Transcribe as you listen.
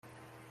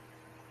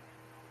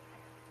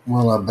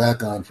Well, I'm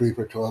back on Free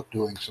for Talk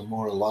doing some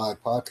more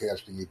live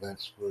podcasting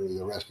events for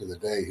the rest of the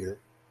day here.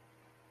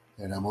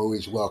 And I'm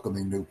always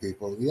welcoming new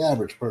people. The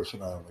average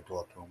person, I only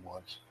talk to them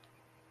once.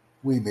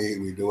 We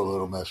meet, we do a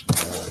little messing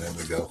around, and then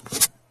we go.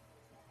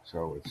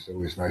 So it's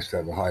always nice to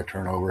have a high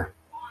turnover.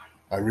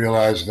 I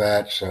realize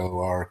that,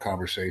 so our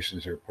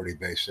conversations are pretty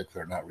basic.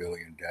 They're not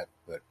really in depth,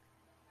 but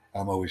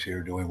I'm always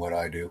here doing what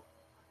I do,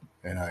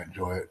 and I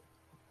enjoy it.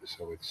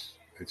 So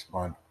it's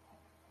fun.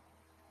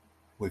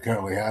 We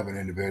currently have an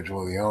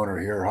individual, the owner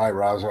here. Hi,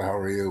 Raza. How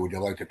are you? Would you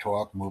like to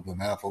talk, move the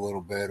mouth a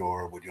little bit,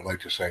 or would you like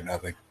to say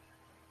nothing?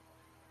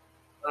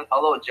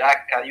 Hello,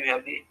 Jack. Can you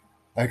hear me?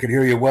 I can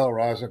hear you well,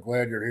 Raza.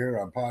 Glad you're here.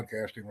 I'm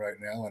podcasting right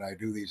now, and I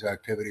do these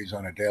activities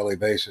on a daily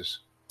basis.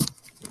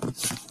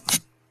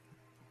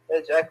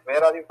 Hey, Jack.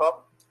 Where are you from?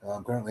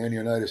 I'm currently in the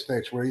United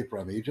States. Where are you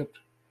from? Egypt?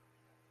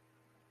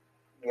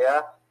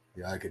 Yeah.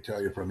 Yeah, I could tell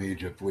you're from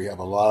Egypt. We have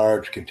a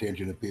large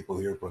contingent of people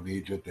here from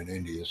Egypt and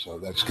India, so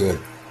that's good.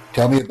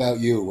 Tell me about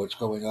you. What's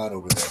going on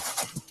over there?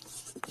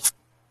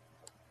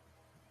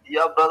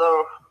 Yeah,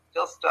 brother.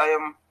 Just I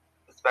am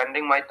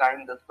spending my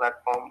time this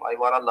platform. I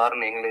wanna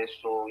learn English,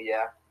 so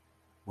yeah.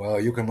 Well,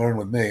 you can learn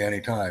with me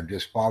anytime.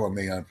 Just follow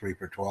me on Free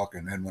for Talk,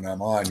 and then when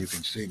I'm on, you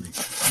can see me.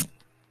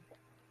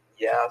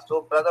 Yeah.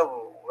 So, brother,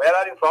 where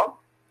are you from?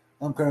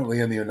 I'm currently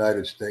in the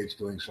United States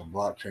doing some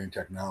blockchain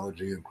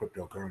technology and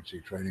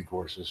cryptocurrency training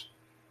courses.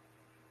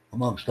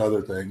 Amongst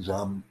other things,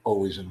 I'm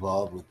always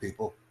involved with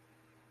people.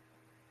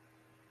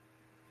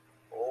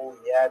 Oh,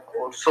 yeah,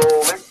 cool. So,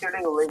 which city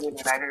you live in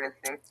United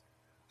States?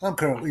 I'm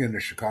currently in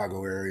the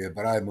Chicago area,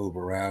 but I move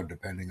around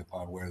depending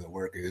upon where the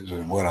work is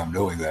and what I'm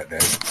doing that day.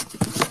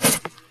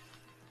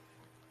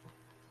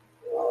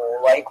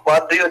 Oh, like,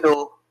 what do you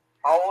do?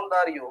 How old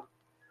are you?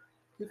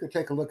 You could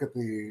take a look at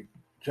the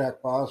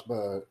Jack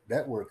Bosma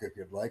network if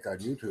you'd like on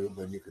YouTube,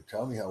 and you could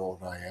tell me how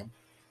old I am.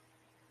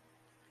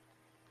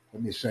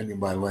 Let me send you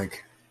my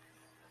link.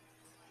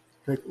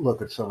 Take a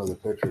look at some of the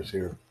pictures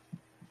here.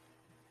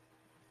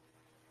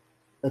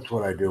 That's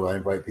what I do. I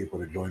invite people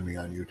to join me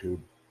on YouTube.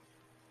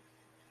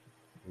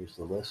 Here's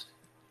the list.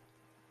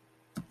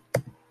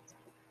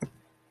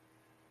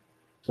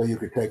 So you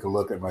could take a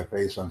look at my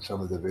face on some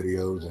of the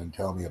videos and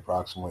tell me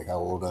approximately how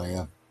old I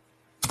am.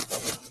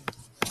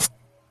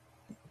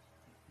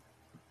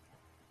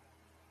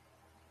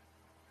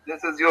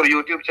 This is your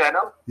YouTube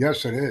channel?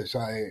 Yes, it is.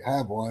 I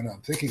have one.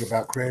 I'm thinking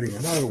about creating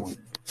another one,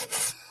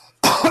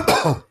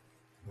 but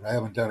I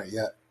haven't done it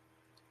yet.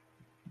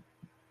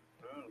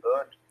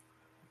 Good.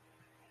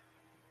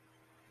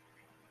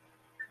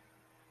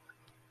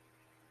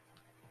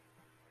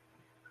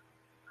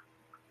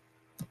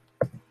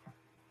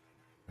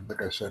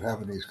 Like I said,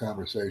 having these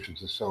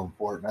conversations is so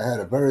important. I had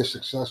a very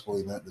successful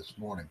event this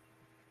morning.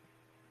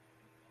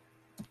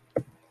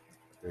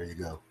 There you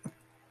go.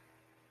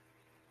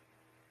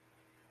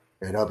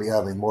 And I'll be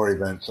having more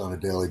events on a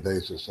daily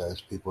basis as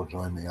people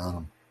join me on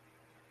them.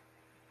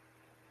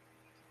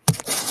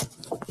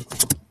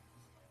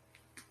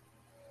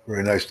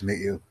 Very nice to meet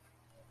you.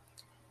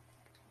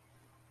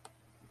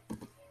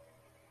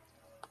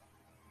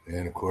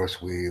 And of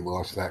course, we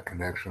lost that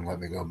connection. Let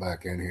me go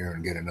back in here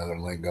and get another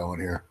link going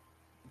here.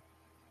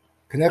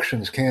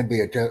 Connections can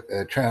be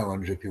a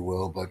challenge, if you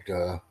will, but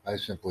I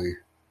simply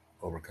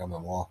overcome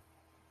them all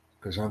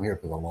because I'm here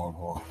for the long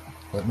haul.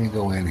 Let me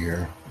go in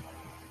here.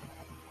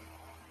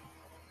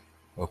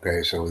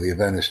 Okay, so the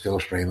event is still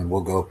streaming.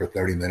 We'll go for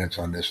 30 minutes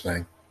on this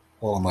thing.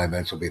 All of my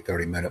events will be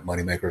 30-minute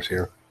moneymakers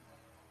here.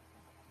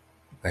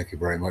 Thank you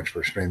very much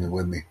for streaming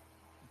with me.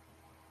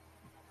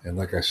 And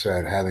like I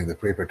said, having the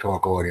Free for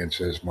Talk audience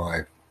is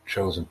my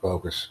chosen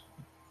focus.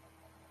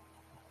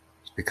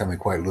 It's becoming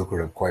quite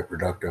lucrative, quite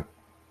productive.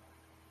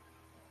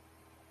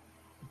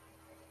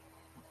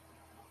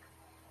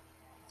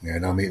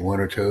 And I'll meet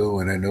one or two,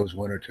 and then those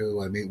one or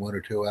two, I meet one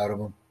or two out of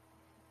them.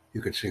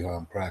 You can see how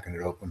I'm cracking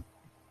it open.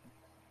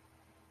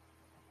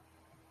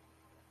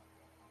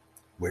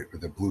 Wait for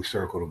the blue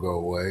circle to go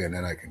away, and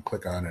then I can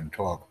click on and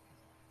talk.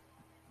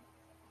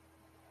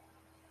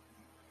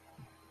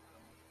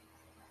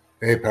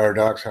 Hey,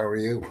 Paradox, how are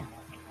you?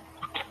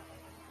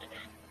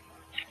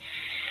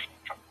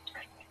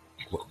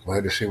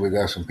 Glad to see we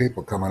got some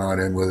people coming on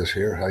in with us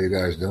here. How you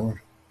guys doing?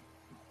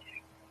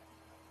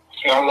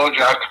 Hello,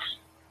 Jack.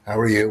 How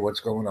are you? What's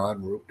going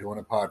on? We're doing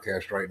a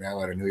podcast right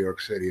now out of New York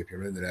City, if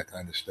you're into that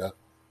kind of stuff.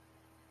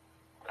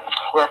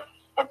 Well,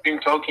 I've been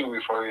talking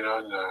before, and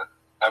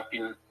I've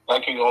been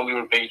liking all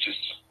your pages.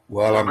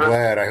 Well, I'm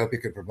glad. I hope you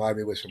can provide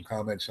me with some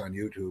comments on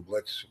YouTube.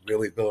 Let's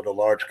really build a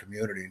large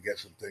community and get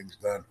some things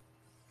done.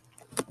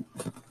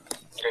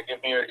 Okay,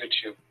 give me your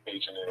YouTube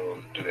page and then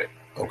we'll do that.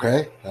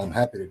 Okay, I'm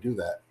happy to do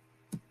that.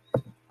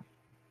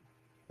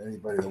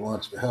 Anybody that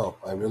wants to help,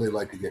 I really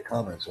like to get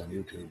comments on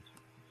YouTube.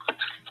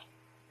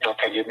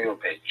 Okay, give me your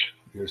page.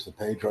 Here's the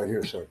page right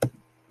here, sir.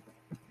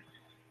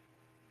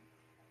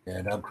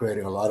 And I'm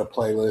creating a lot of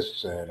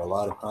playlists and a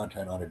lot of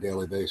content on a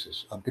daily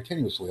basis. I'm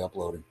continuously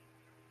uploading.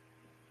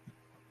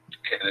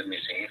 Okay, let me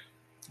see.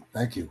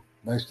 Thank you.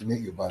 Nice to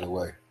meet you, by the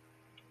way.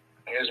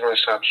 Here's my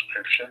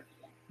subscription.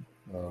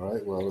 All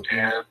right. Well,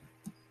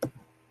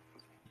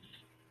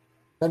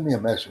 Send me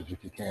a message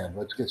if you can.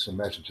 Let's get some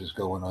messages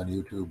going on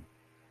YouTube.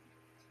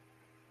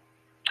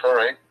 All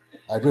right.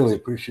 I'd really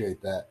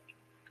appreciate that.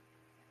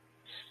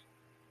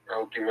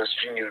 I'll be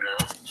messaging you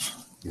now.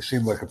 You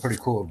seem like a pretty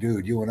cool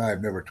dude. You and I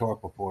have never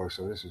talked before,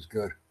 so this is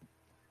good.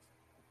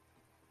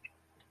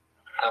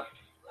 I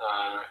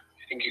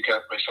think you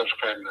got my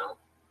subscribe now.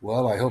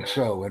 Well, I hope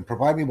so. And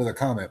provide me with a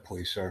comment,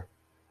 please, sir.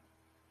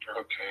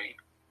 Okay.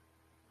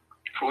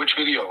 For which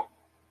video?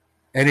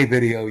 Any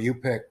video you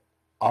pick,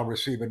 I'll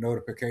receive a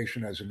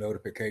notification as a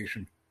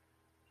notification.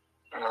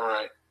 All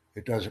right.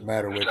 It doesn't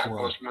matter which Jack one.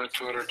 Postman,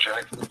 Twitter,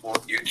 Jack the Board,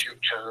 YouTube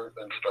channel,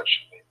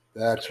 introduction.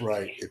 That's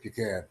right. If you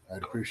can,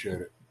 I'd appreciate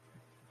it.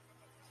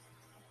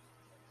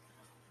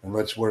 And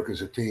let's work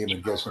as a team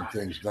and get some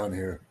things done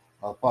here.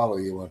 I'll follow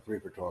you on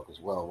Freeper Talk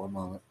as well. One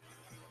moment.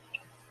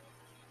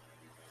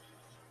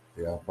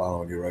 Yeah, I'm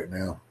following you right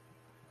now.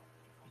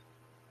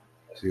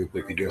 See if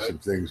we can get some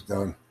things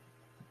done.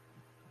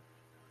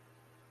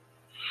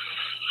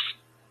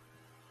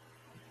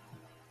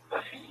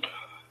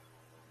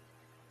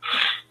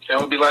 I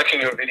will be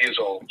liking your videos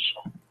also.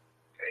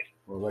 Okay.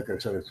 Well, like I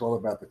said, it's all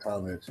about the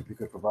comments. If you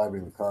could provide me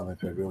with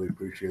comments, I'd really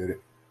appreciate it.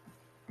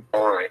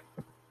 All right.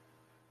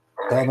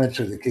 Comments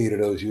are the key to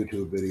those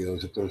YouTube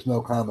videos. If there's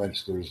no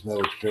comments, there's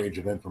no exchange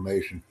of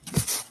information.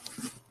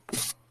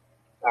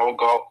 I will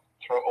go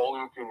through all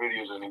YouTube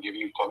videos and give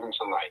you comments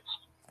and likes.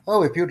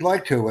 Oh, if you'd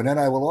like to. And then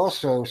I will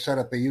also set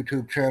up a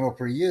YouTube channel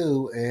for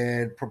you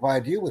and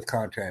provide you with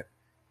content.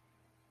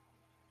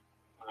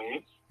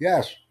 Really?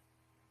 Yes.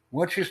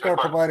 Once you start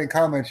providing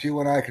comments, you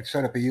and I could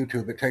set up a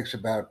YouTube. It takes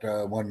about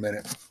 1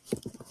 minute.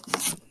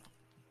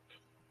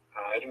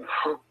 I don't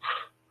know.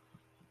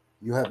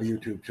 You have a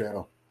YouTube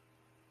channel.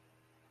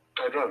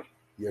 I don't.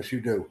 Yes, you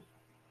do.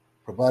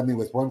 Provide me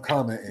with one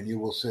comment and you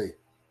will see.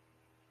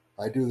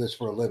 I do this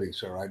for a living,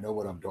 sir. I know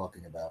what I'm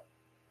talking about.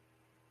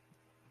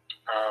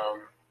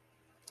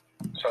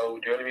 So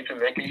do you want me to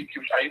make a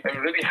YouTube? I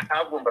already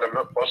have one, but I'm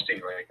not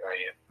posting.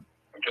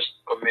 I'm just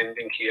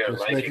commenting here,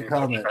 just liking,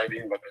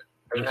 subscribing, but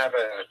I don't have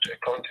a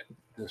content.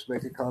 Just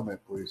make a comment,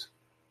 please.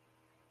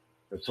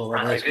 That's all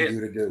I'm asking you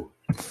to do.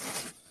 I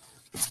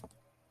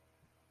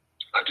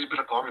just put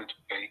a comment,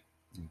 okay?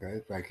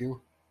 Okay, thank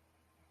you.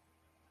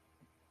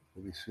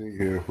 Let me see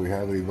here if we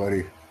have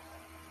anybody.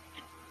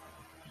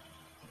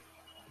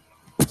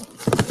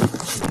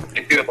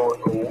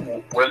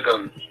 Well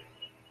done.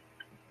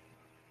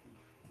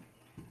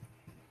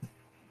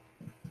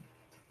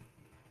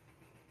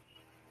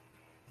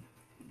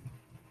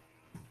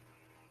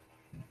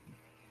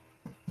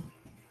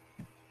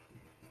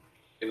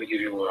 Let me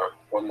give you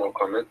one more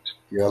comment.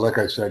 Yeah, like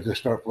I said,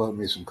 just start floating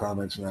me some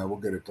comments now. We'll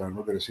get it done.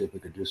 We're going to see if we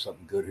can do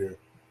something good here.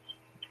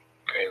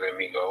 Okay, let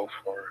me go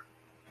for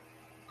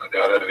the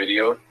other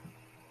video.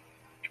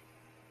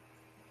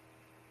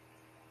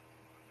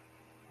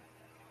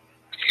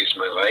 Here's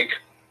my like.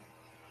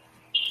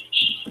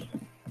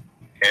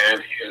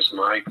 And here's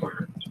my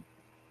comment.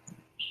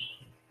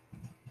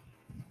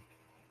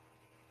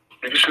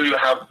 Make sure you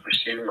have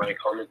received my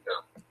comment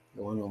now.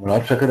 One moment.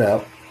 I'll check it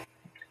out.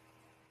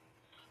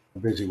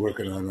 I'm busy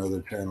working on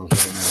other channels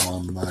right now.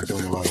 I'm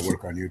doing a lot of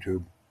work on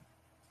YouTube.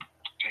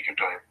 Take your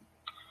time.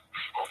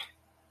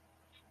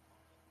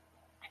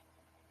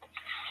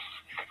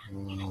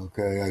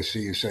 Okay, I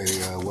see you say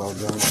well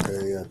done.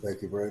 Okay,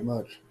 thank you very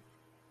much.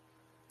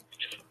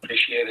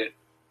 Appreciate it.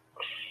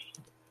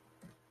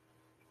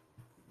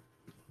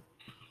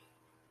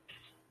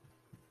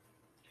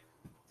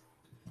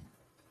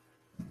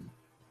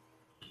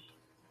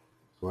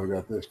 So I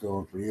got this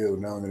going for you.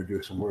 Now I'm going to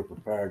do some work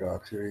with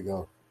Paradox. Here you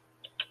go.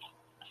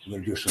 I'm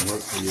going to do some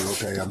work for you.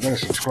 Okay, I'm going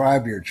to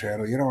subscribe to your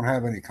channel. You don't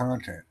have any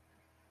content.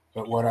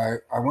 But what I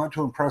want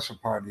to impress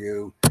upon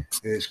you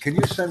is, can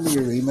you send me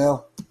your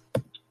email?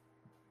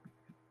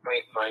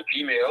 My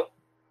Gmail.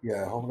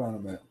 Yeah, hold on a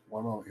minute.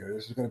 One moment here.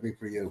 This is going to be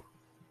for you.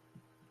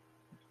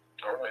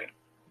 All right.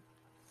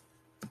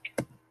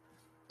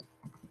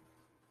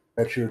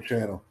 That's your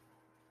channel.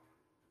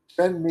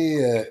 Send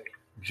me a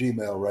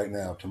Gmail right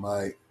now to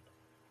my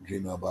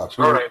Gmail box.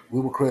 All right.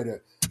 We will create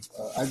a...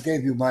 I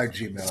gave you my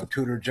Gmail,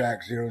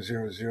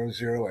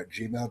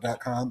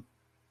 tutorjack0000@gmail.com.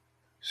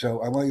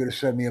 So I want you to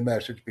send me a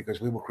message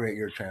because we will create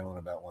your channel in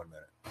about 1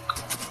 minute.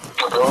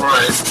 All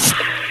right.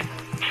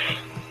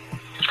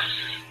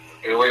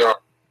 Here we are.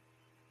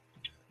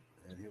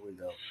 And here we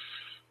go.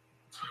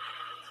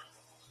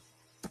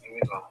 Here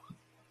we go.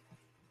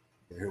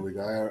 Here we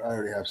go. I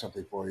already have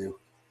something for you.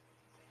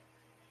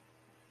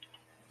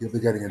 You'll be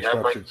getting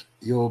instructions.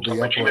 You'll be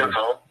uploading.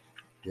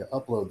 Yeah,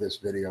 upload this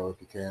video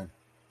if you can.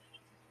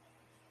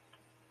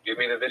 Give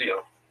me the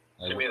video.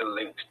 Send me the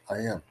link. I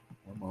am.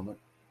 One moment.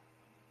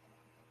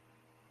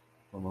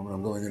 One moment.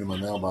 I'm going into my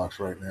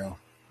mailbox right now.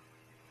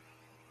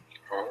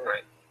 All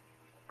right.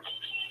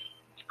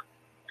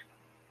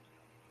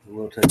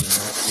 We'll take a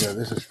minute. Yeah,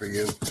 this is for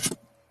you.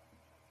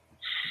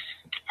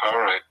 All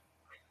right.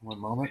 One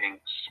moment.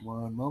 Thanks.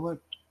 One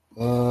moment.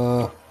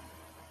 What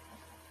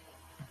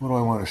do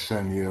I want to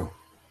send you?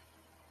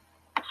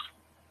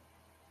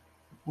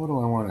 What do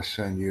I want to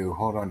send you?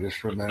 Hold on just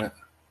for a minute.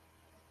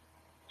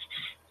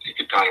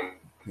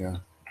 Yeah.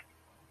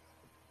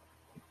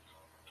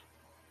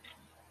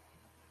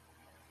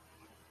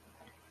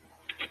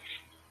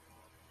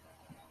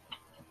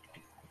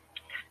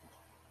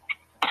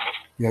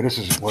 Yeah, this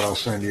is what I'll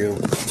send you.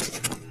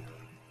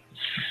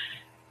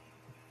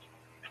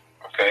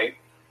 Okay.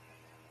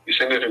 You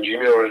send it on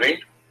Gmail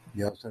already?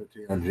 Yeah, I'll send it to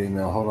you on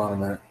Gmail. Hold on a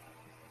minute.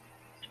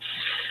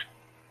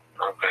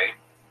 Okay.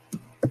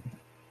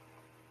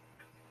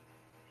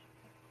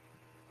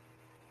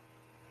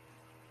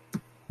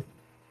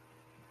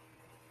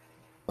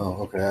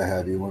 Oh, okay, I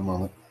have you. One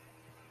moment.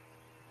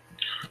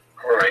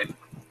 All right. A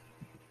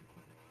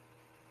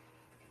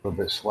little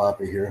bit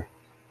sloppy here.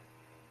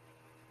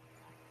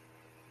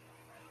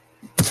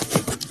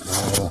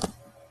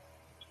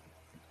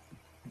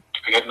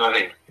 I got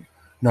nothing.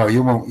 No,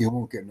 you won't. You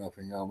won't get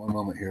nothing. One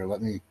moment here.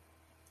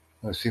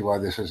 Let's see why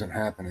this isn't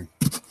happening.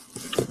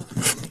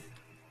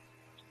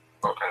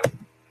 Okay.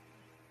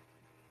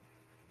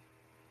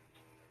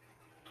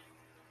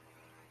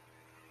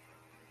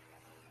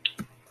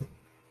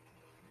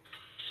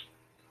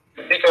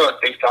 You think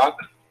about TikTok?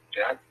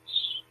 Yeah.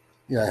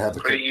 Yeah, I have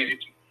Pretty easy.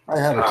 I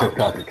have a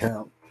TikTok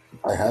account.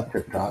 I have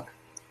TikTok.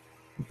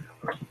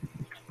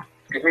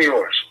 Give me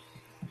yours.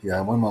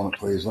 Yeah, one moment,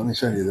 please. Let me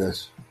send you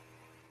this.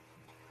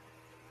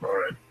 All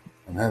right.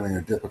 I'm having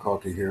a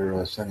difficulty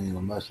here sending you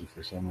a message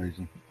for some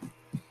reason.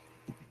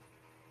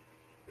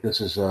 This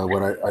is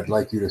what I'd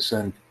like you to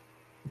send.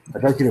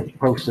 I'd like you to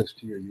post this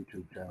to your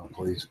YouTube channel,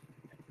 please.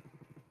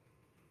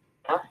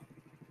 Huh?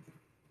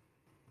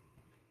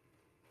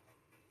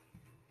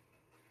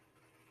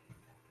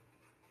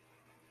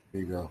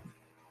 Here you go.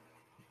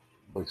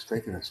 But it's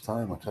taking its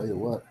time, I'll tell you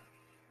what.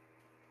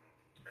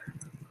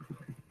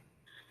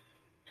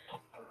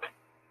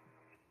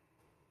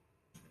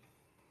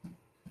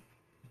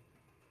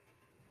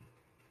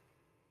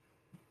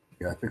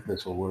 Yeah, I think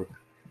this will work.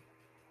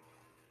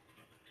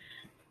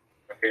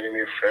 Okay, let me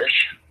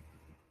refresh.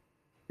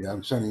 Yeah,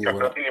 I'm sending I you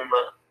have what.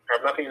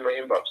 nothing in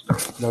my inbox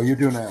now. No, you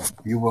do now.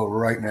 You will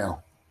right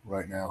now.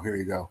 Right now. Here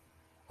you go.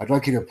 I'd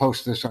like you to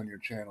post this on your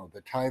channel.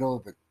 The title,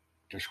 the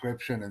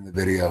description, and the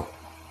video.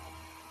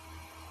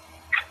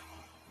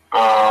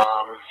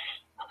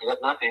 I got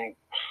nothing.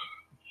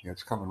 Yeah,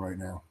 it's coming right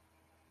now.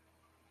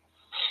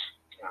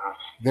 Uh,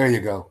 There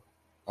you go.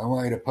 I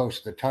want you to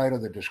post the title,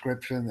 the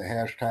description, the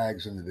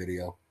hashtags, and the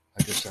video.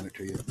 I just sent it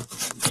to you.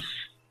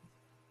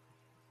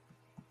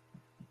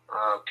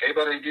 okay,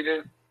 but I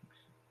didn't.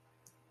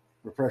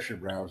 Refresh your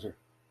browser.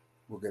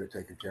 We'll get it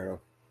taken care of.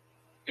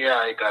 Yeah,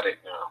 I got it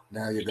now.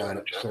 Now you got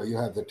it. So you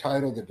have the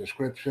title, the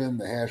description,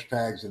 the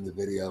hashtags, and the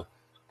video.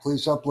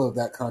 Please upload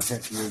that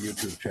content to your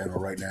YouTube channel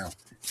right now,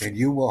 and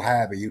you will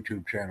have a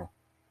YouTube channel.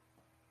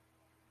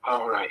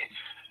 All right.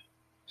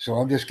 So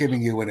I'm just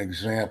giving you an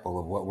example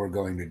of what we're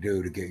going to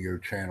do to get your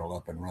channel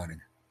up and running.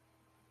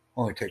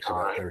 Only takes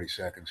about 30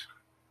 seconds.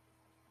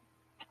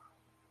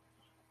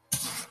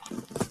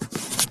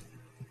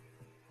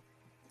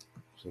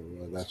 So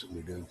that's what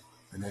we do.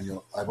 And then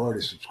I've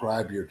already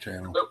subscribed to your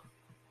channel. Nope.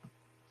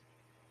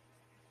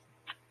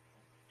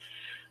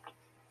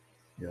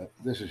 Yeah,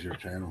 this is your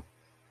channel.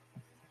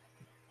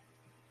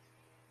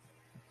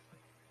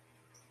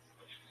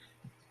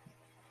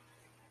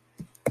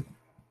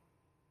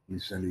 You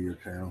send to your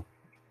channel.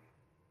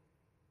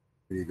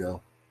 Here you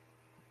go.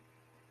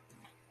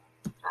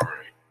 All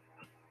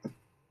right.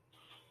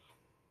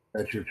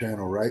 That's your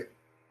channel, right?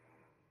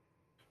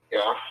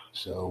 Yeah.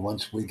 So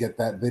once we get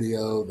that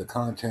video, the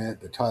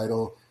content, the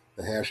title,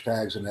 the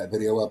hashtags, and that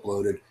video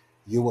uploaded,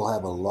 you will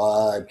have a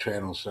live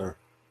channel, sir.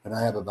 And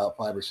I have about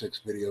 5 or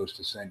 6 videos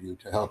to send you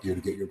to help you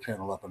to get your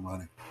channel up and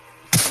running.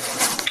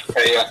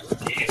 Hey,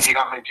 you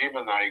got my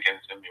Gmail now. You can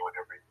send me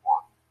whatever you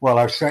want. Well,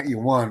 I've sent you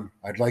one.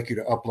 I'd like you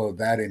to upload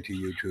that into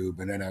YouTube,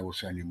 and then I will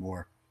send you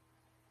more.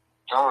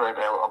 All right,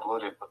 I will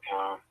upload it, but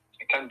I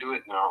can't do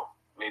it now.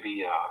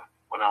 Maybe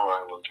 1 hour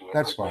I will do it.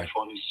 That's fine. My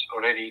phone is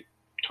already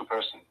 2%.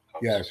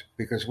 Yes,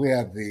 because we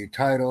have the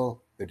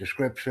title, the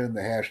description,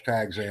 the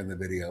hashtags, and the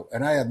video.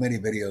 And I have many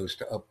videos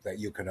that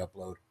you can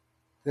upload.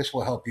 This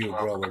will help you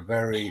grow a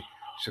very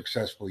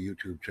successful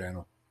YouTube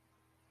channel.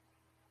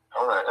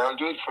 All right, I'll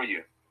do it for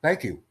you.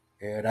 Thank you.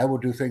 And I will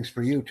do things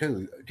for you,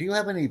 too. Do you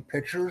have any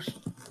pictures?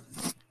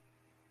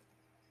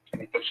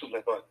 Any pictures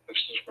like what?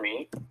 Pictures of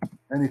me?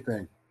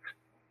 Anything.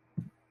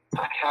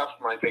 I have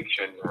my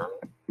picture now.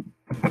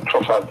 My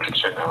profile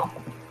picture now.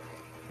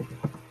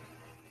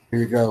 Here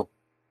you go.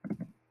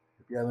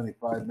 If you have any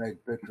 5 meg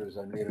pictures,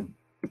 I need them.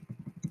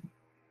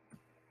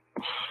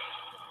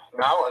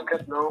 Now I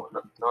got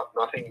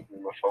nothing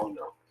in my phone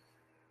now.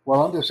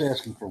 Well, I'm just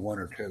asking for 1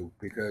 or 2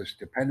 because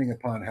depending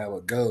upon how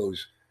it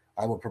goes,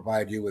 I will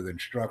provide you with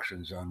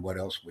instructions on what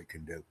else we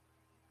can do.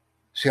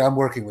 See, I'm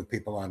working with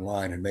people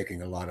online and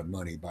making a lot of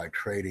money by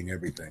trading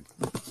everything.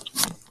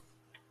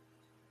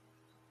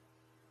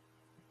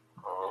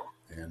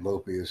 And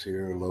Lopi is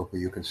here. Lopi,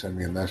 you can send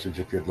me a message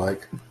if you'd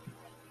like.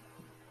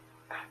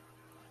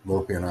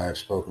 Lopi and I have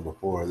spoken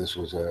before. This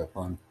was a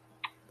fun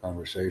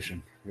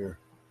conversation here.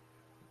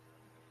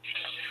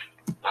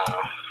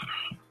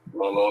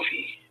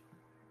 Molofi.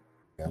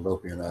 Yeah,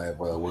 Lopi and I have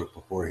worked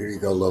before. Here you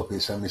go, Lopi.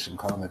 Send me some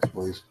comments,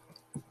 please.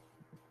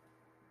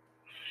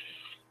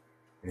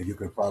 And you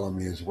can follow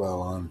me as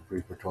well on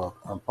Free for Talk.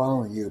 I'm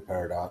following you,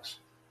 Paradox.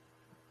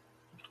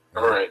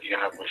 All right, you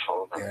have my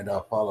phone. And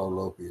I'll follow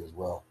Lopi as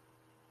well.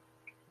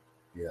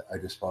 Yeah, I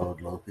just followed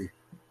Lopi.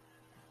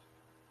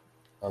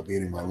 I'll be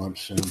eating my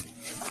lunch soon.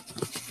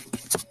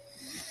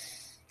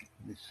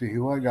 Let me see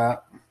who I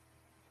got.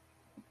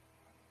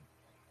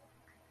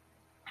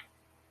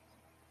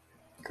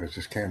 Because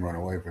this can run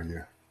away from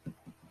you.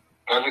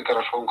 I haven't got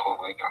a phone call.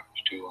 I got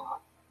to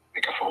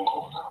make a phone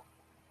call now.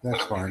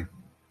 That's fine.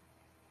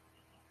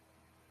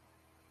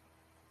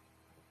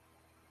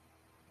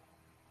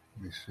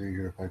 Let me see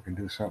here if I can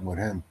do something with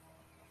him.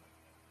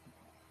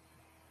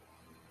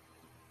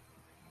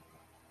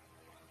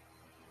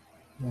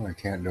 No, I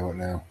can't do it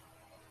now.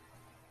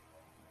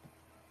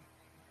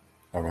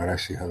 All right, I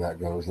see how that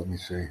goes. Let me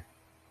see.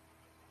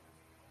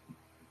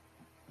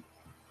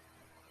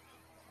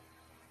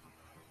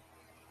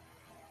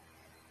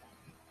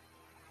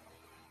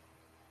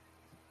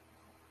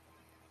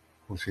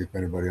 We'll see if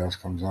anybody else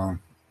comes on.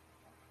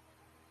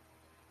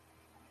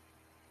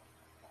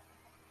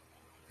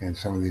 And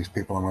some of these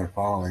people I'm not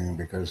following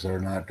because they're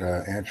not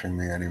answering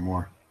me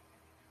anymore.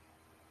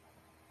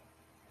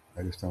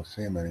 I just don't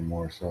see them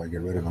anymore, so I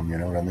get rid of them, you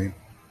know what I mean?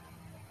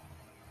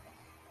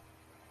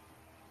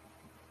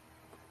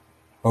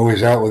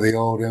 Always out with the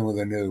old, in with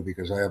the new,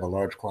 because I have a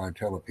large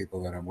clientele of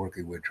people that I'm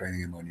working with,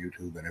 training them on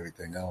YouTube and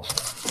everything else.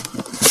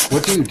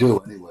 What do you do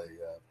anyway,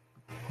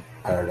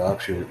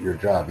 Paradox, your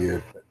job? You're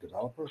a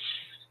developer?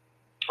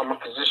 I'm a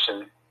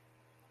physician.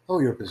 Oh,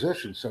 you're a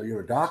physician, so you're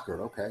a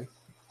doctor, okay.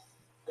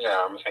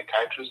 Yeah, I'm a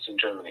psychiatrist in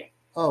Germany.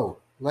 Oh,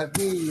 let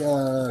me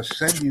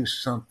send you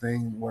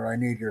something where I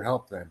need your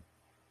help then.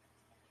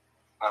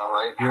 All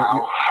right.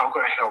 How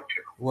can I help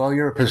you? Well,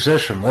 you're a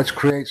physician. Let's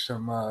create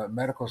some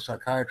medical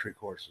psychiatry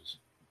courses.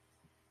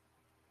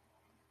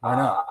 Why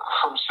not?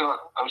 I'm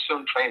still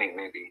in training,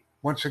 maybe.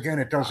 Once again,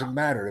 it doesn't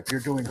matter. If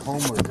you're doing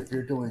homework, if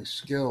you're doing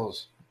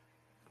skills,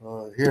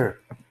 here.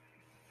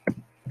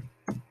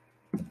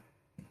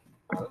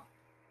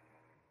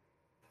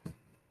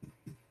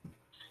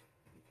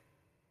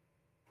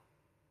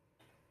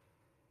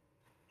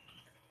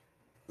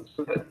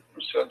 I'm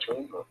still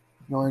doing it.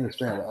 No, I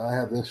understand. I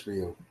have this for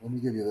you. Let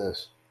me give you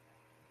this.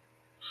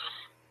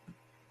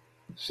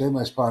 Save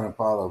my spot and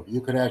follow.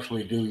 You could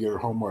actually do your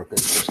homework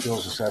as a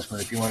skills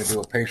assessment. If you want to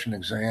do a patient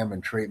exam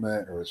and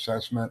treatment or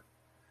assessment,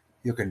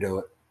 you can do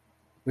it.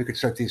 We could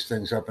set these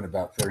things up in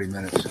about 30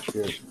 minutes.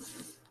 Cheers.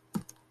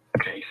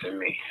 Okay, send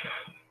me.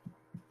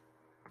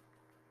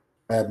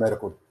 I have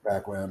medical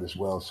background as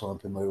well, so I'm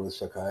familiar with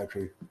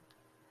psychiatry.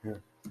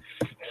 Here.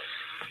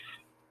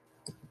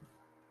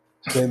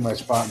 Save my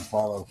spot and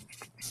follow.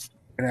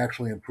 You can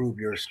actually improve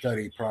your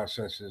study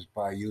processes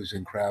by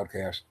using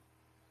Crowdcast.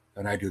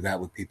 And I do that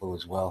with people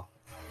as well.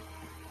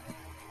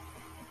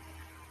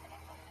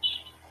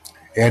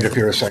 And if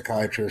you're a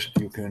psychiatrist,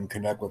 you can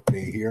connect with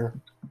me here.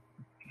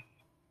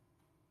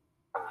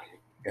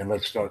 And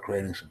let's start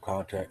creating some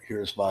content.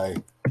 Here's my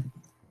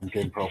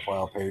LinkedIn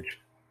profile page.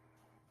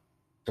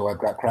 So I've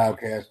got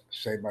Crowdcast,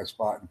 save my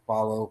spot and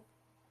follow.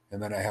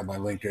 And then I have my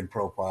LinkedIn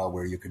profile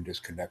where you can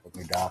just connect with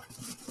me, Doc.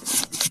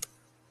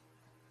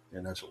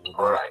 And that's what we'll do.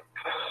 All right.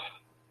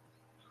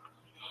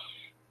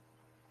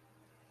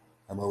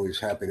 I'm always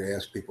happy to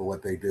ask people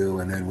what they do,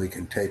 and then we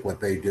can take what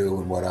they do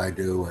and what I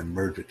do and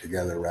merge it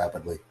together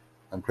rapidly.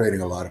 I'm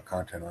creating a lot of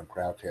content on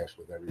Crowdcast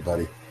with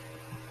everybody.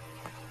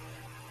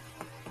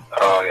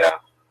 Oh, yeah.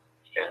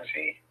 Can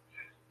see.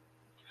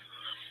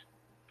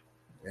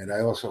 And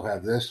I also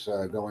have this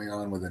going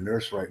on with a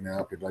nurse right now,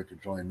 if you'd like to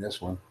join this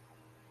one.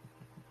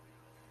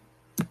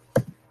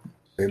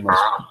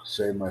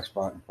 Save my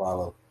spot and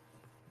follow.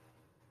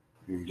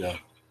 Here you go.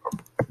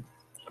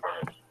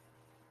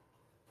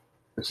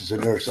 This is a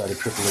nurse out of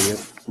Tripoli,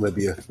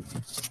 Libya.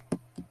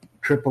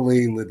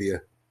 Tripoli,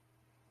 Libya.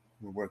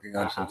 We're working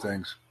on some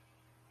things.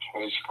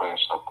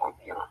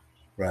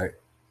 Right.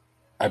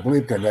 I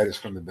believe Gannett is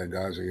from the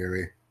Benghazi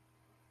area.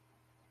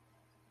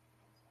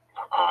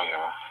 Oh,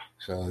 yeah.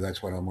 So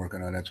that's what I'm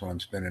working on. That's what I'm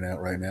spinning out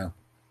right now.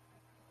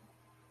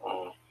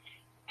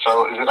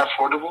 So is it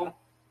affordable?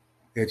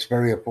 It's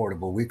very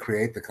affordable. We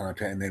create the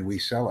content and then we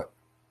sell it.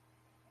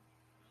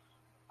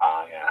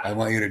 Yeah. I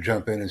want you to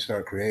jump in and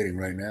start creating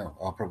right now.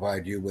 I'll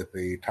provide you with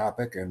the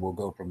topic and we'll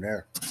go from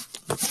there.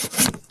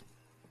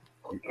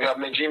 You have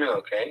my Gmail,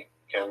 okay?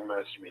 Can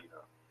message me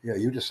now. Yeah,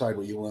 you decide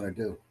what you want to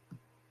do.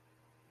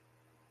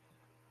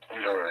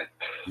 All right.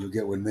 You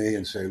get with me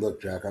and say,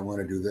 look, Jack, I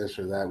want to do this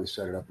or that. We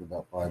set it up in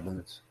about 5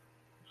 minutes.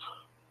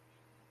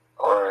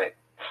 All right.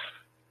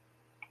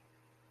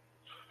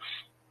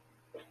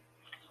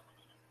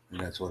 And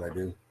that's what I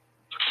do.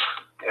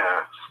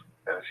 Yeah.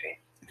 Let's see.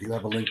 Do you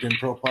have a LinkedIn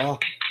profile?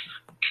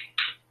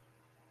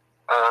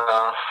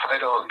 I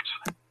don't.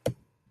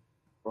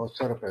 Well, let's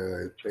set up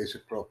a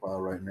basic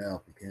profile right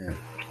now if you can.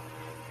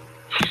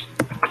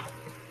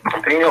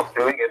 I'm thinking of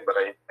doing it, but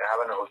I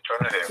have an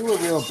alternative. Do a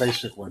real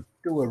basic one.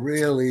 Do a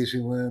real easy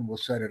one. We'll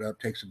set it up.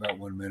 Takes about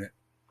 1 minute.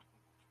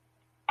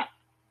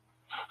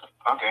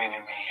 Okay,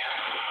 enemy.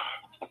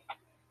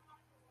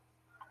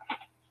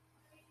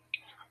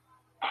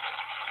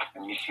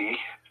 Let me see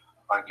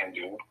what I can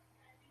do.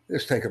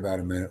 Just take about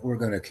a minute. We're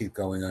going to keep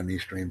going on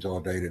these streams all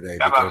day today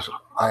Yeah, because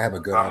I have a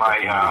good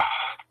opportunity.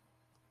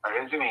 My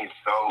resume is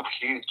so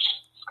huge.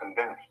 It's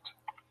condensed.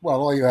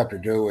 Well, all you have to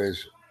do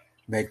is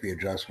make the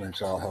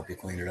adjustments. I'll help you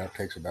clean it up.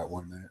 Takes about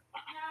 1 minute.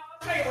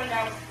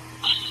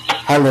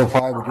 Hi,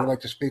 Lo-Fi. Would you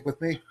like to speak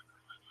with me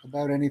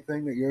about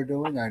anything that you're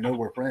doing? I know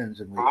we're friends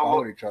and we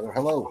follow each other.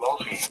 Hello.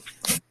 Lofi.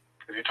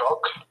 Can you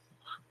talk?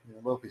 Yeah,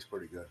 Lofi's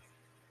pretty good.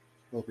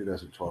 Lofi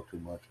doesn't talk too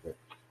much, but.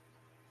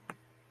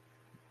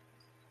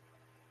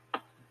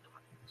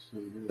 Let's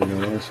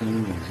see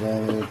here.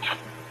 Gonzalez.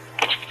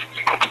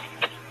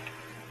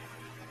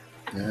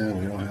 Yeah,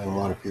 we don't have a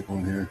lot of people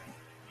in here.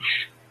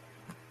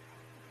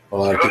 A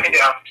lot of people.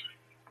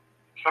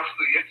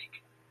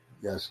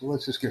 Yes, well,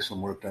 let's just get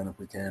some work done if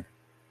we can.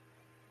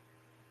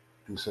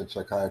 Who said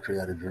psychiatry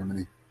out of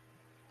Germany?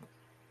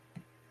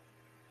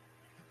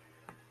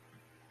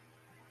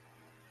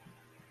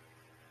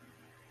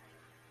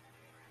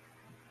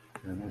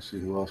 And let's see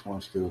who else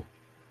wants to.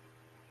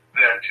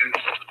 Yeah,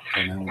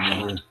 come in with me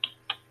here.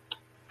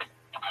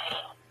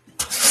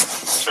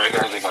 Sorry,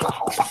 guys, I got a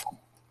phone call.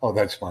 Oh,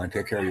 that's fine.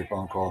 Take care of your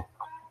phone call.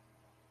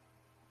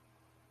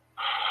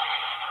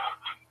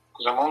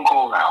 Because I'm on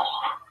call now.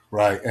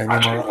 Right, and when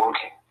Actually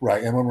working.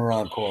 right, and when we're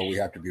on call, we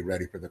have to be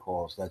ready for the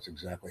calls. That's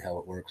exactly how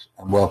it works.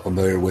 I'm well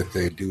familiar with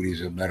the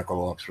duties of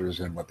medical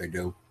officers and what they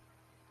do.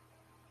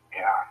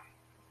 Yeah.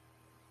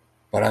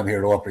 But I'm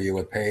here to offer you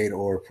a paid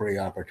or free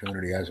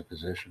opportunity as a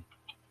physician.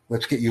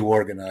 Let's get you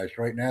organized.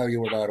 Right now,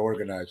 you are not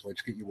organized.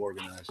 Let's get you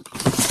organized.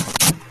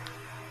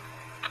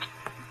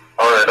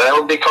 All right, I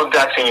will be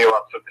contacting you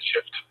after the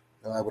shift.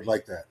 I would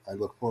like that. I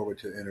look forward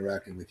to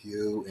interacting with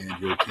you and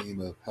your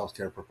team of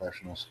healthcare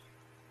professionals.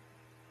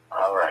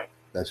 All right.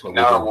 That's what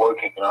now we I'm do.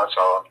 working, so I'm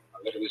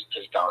a little bit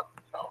stressed out.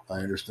 So. I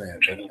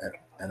understand.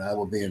 And I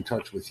will be in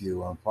touch with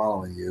you. I'm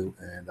following you,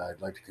 and I'd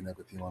like to connect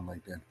with you on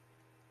LinkedIn.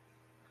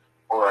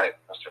 All right,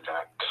 Mr.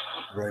 Jack.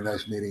 Very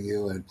nice meeting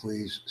you, and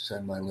please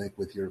send my link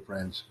with your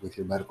friends, with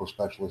your medical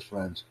specialist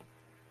friends.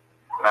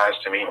 Nice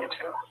to meet you,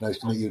 too. Nice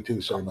to meet you,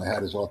 too, sir. My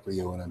hat is off for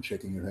you, and I'm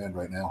shaking your hand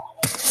right now.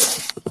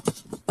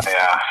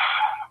 Yeah,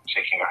 I'm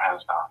shaking your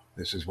hands now.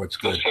 This is what's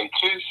good. They say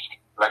tschüss,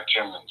 like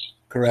Germans.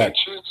 Correct.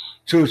 Say tschüss.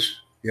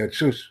 Tschüss. Yeah,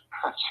 tschüss.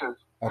 Tschüss.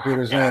 Auf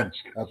Wiedersehen. Yeah,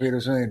 tschüss. Auf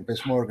Wiedersehen.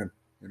 Bis morgen.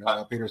 You know,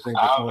 auf Wiedersehen.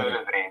 Bis Auf morgen.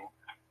 Wiedersehen.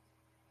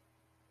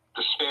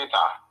 Bis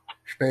später.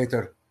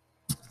 Später.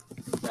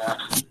 Yeah.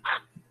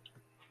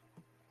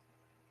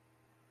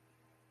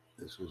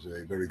 This was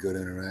a very good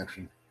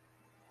interaction.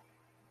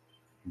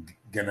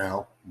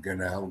 Genau.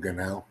 Genau,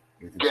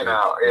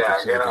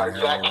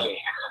 exactly.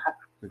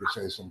 We could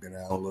say some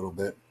genau a little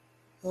bit.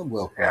 I'm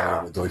well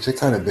familiar with Deutsch. Ich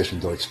kann ein bisschen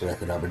Deutsch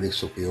sprechen, aber nicht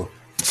so viel.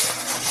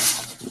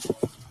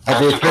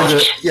 Aber ich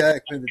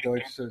finde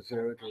Deutsch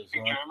sehr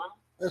interessant.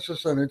 Es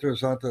ist eine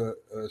interessante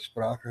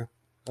Sprache,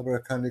 aber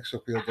ich kann nicht so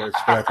viel Deutsch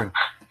sprechen.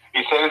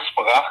 You say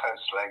Sprache,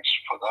 it's like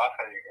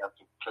Sprache, you have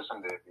to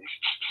listen to it.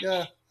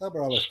 Ja,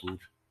 aber alles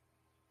gut.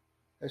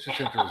 Es ist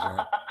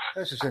interessant.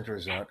 Es ist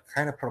interessant.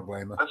 Keine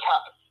Probleme.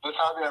 Das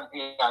haben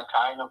wir ja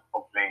keine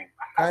Probleme.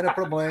 Keine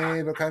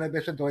Probleme. Wir können ein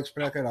bisschen Deutsch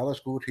sprechen.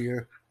 Alles gut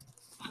hier.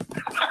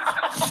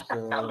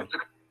 So,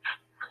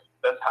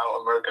 that's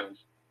how Americans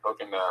talk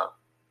in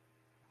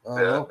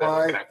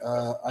Lo-Fi,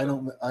 I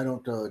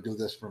don't do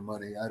this for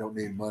money. I don't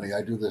need money.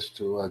 I do this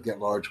to get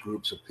large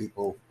groups of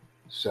people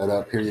set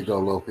up. Here you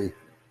go, Lopi.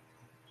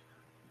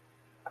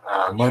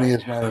 Money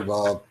is not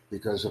involved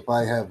because if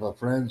I have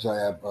friends, I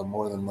have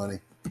more than money.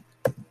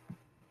 Let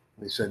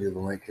me send you the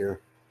link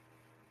here.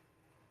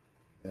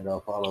 And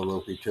I'll follow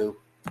Lopi too.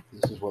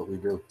 This is what we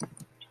do.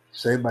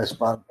 Save my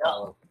spot and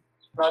follow.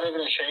 It's not even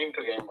a shame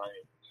to gain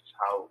money. It's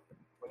how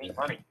we need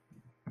money.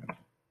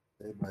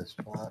 Save my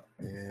spot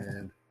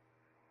and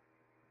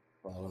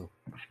follow.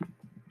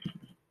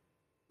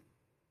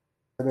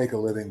 I make a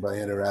living by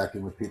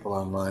interacting with people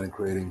online and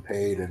creating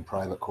paid and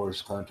private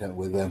course content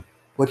with them.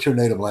 What's your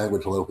native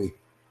language, Lopi?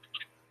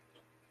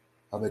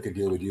 I'll make a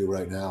deal with you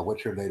right now.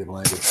 What's your native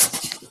language?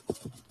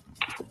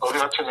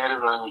 What's your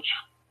native language?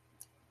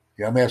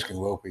 Yeah, I'm asking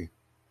Lopi.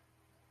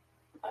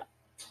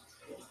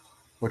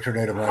 What's your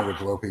native language,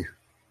 Lopi?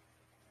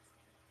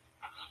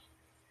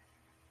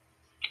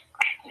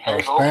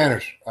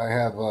 Spanish. I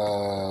have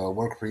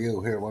work for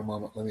you. Here, one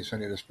moment. Let me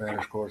send you the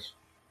Spanish course.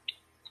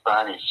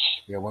 Spanish.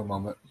 Yeah, one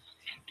moment.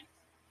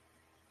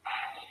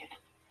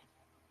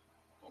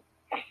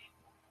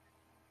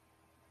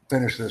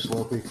 Finish this,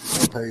 Lopi.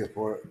 I'll pay you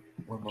for it.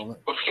 One moment.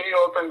 Can you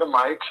open the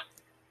mic?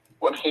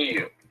 What hear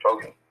you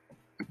talking?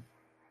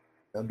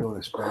 I'm doing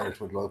a Spanish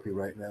with Lopi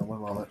right now.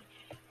 One moment.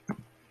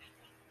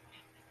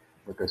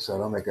 Like I said,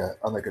 I'll make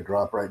a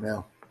drop right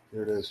now.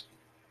 Here it is.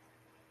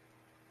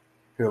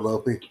 Here,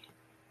 Lopi.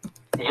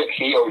 Is it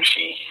he or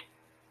she?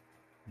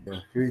 Yeah,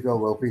 here you go,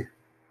 Lopi.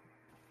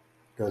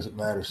 Doesn't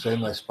matter. Save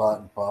my spot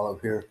and follow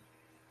here.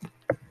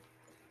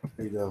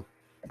 Here you go.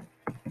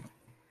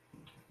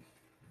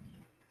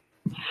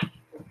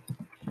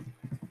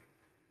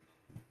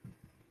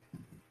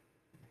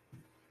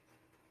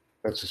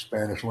 That's the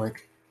Spanish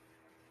link.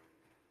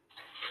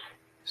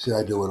 See,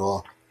 I do it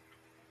all.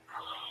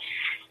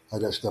 I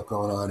got stuff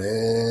going on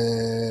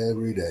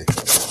every day.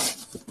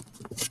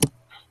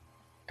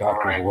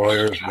 Doctors,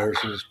 lawyers,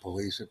 nurses,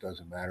 police, it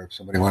doesn't matter. If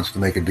somebody wants to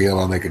make a deal,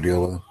 I'll make a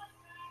deal with them.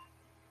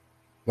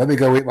 Let me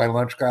go eat my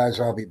lunch, guys.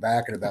 I'll be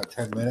back in about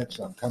 10 minutes.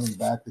 I'm coming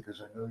back because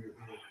I know you're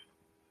here.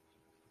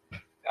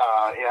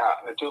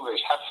 Yeah, Natulis,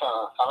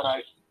 have a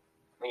nice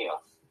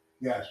meal.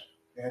 Yes,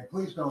 and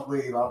please don't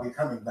leave. I'll be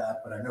coming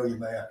back, but I know you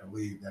may have to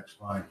leave. That's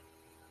fine.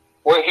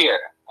 We're here.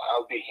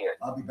 I'll be here.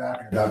 I'll be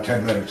back in about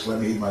 10 minutes. Let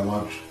me eat my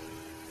lunch.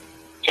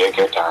 Take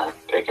your time.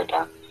 Take your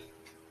time.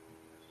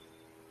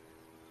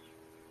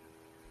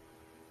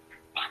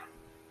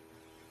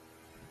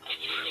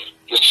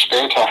 Just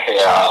später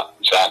her,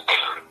 Jack.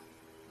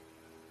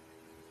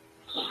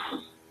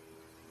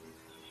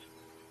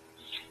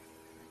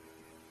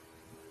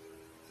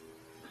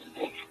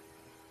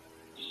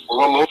 We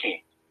were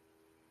looking.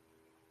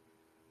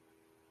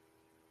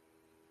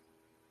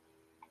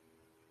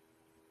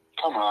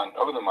 Come on,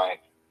 over the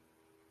mic.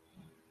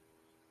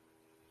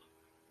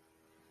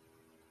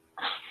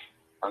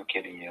 I'm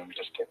kidding you. I'm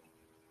just kidding.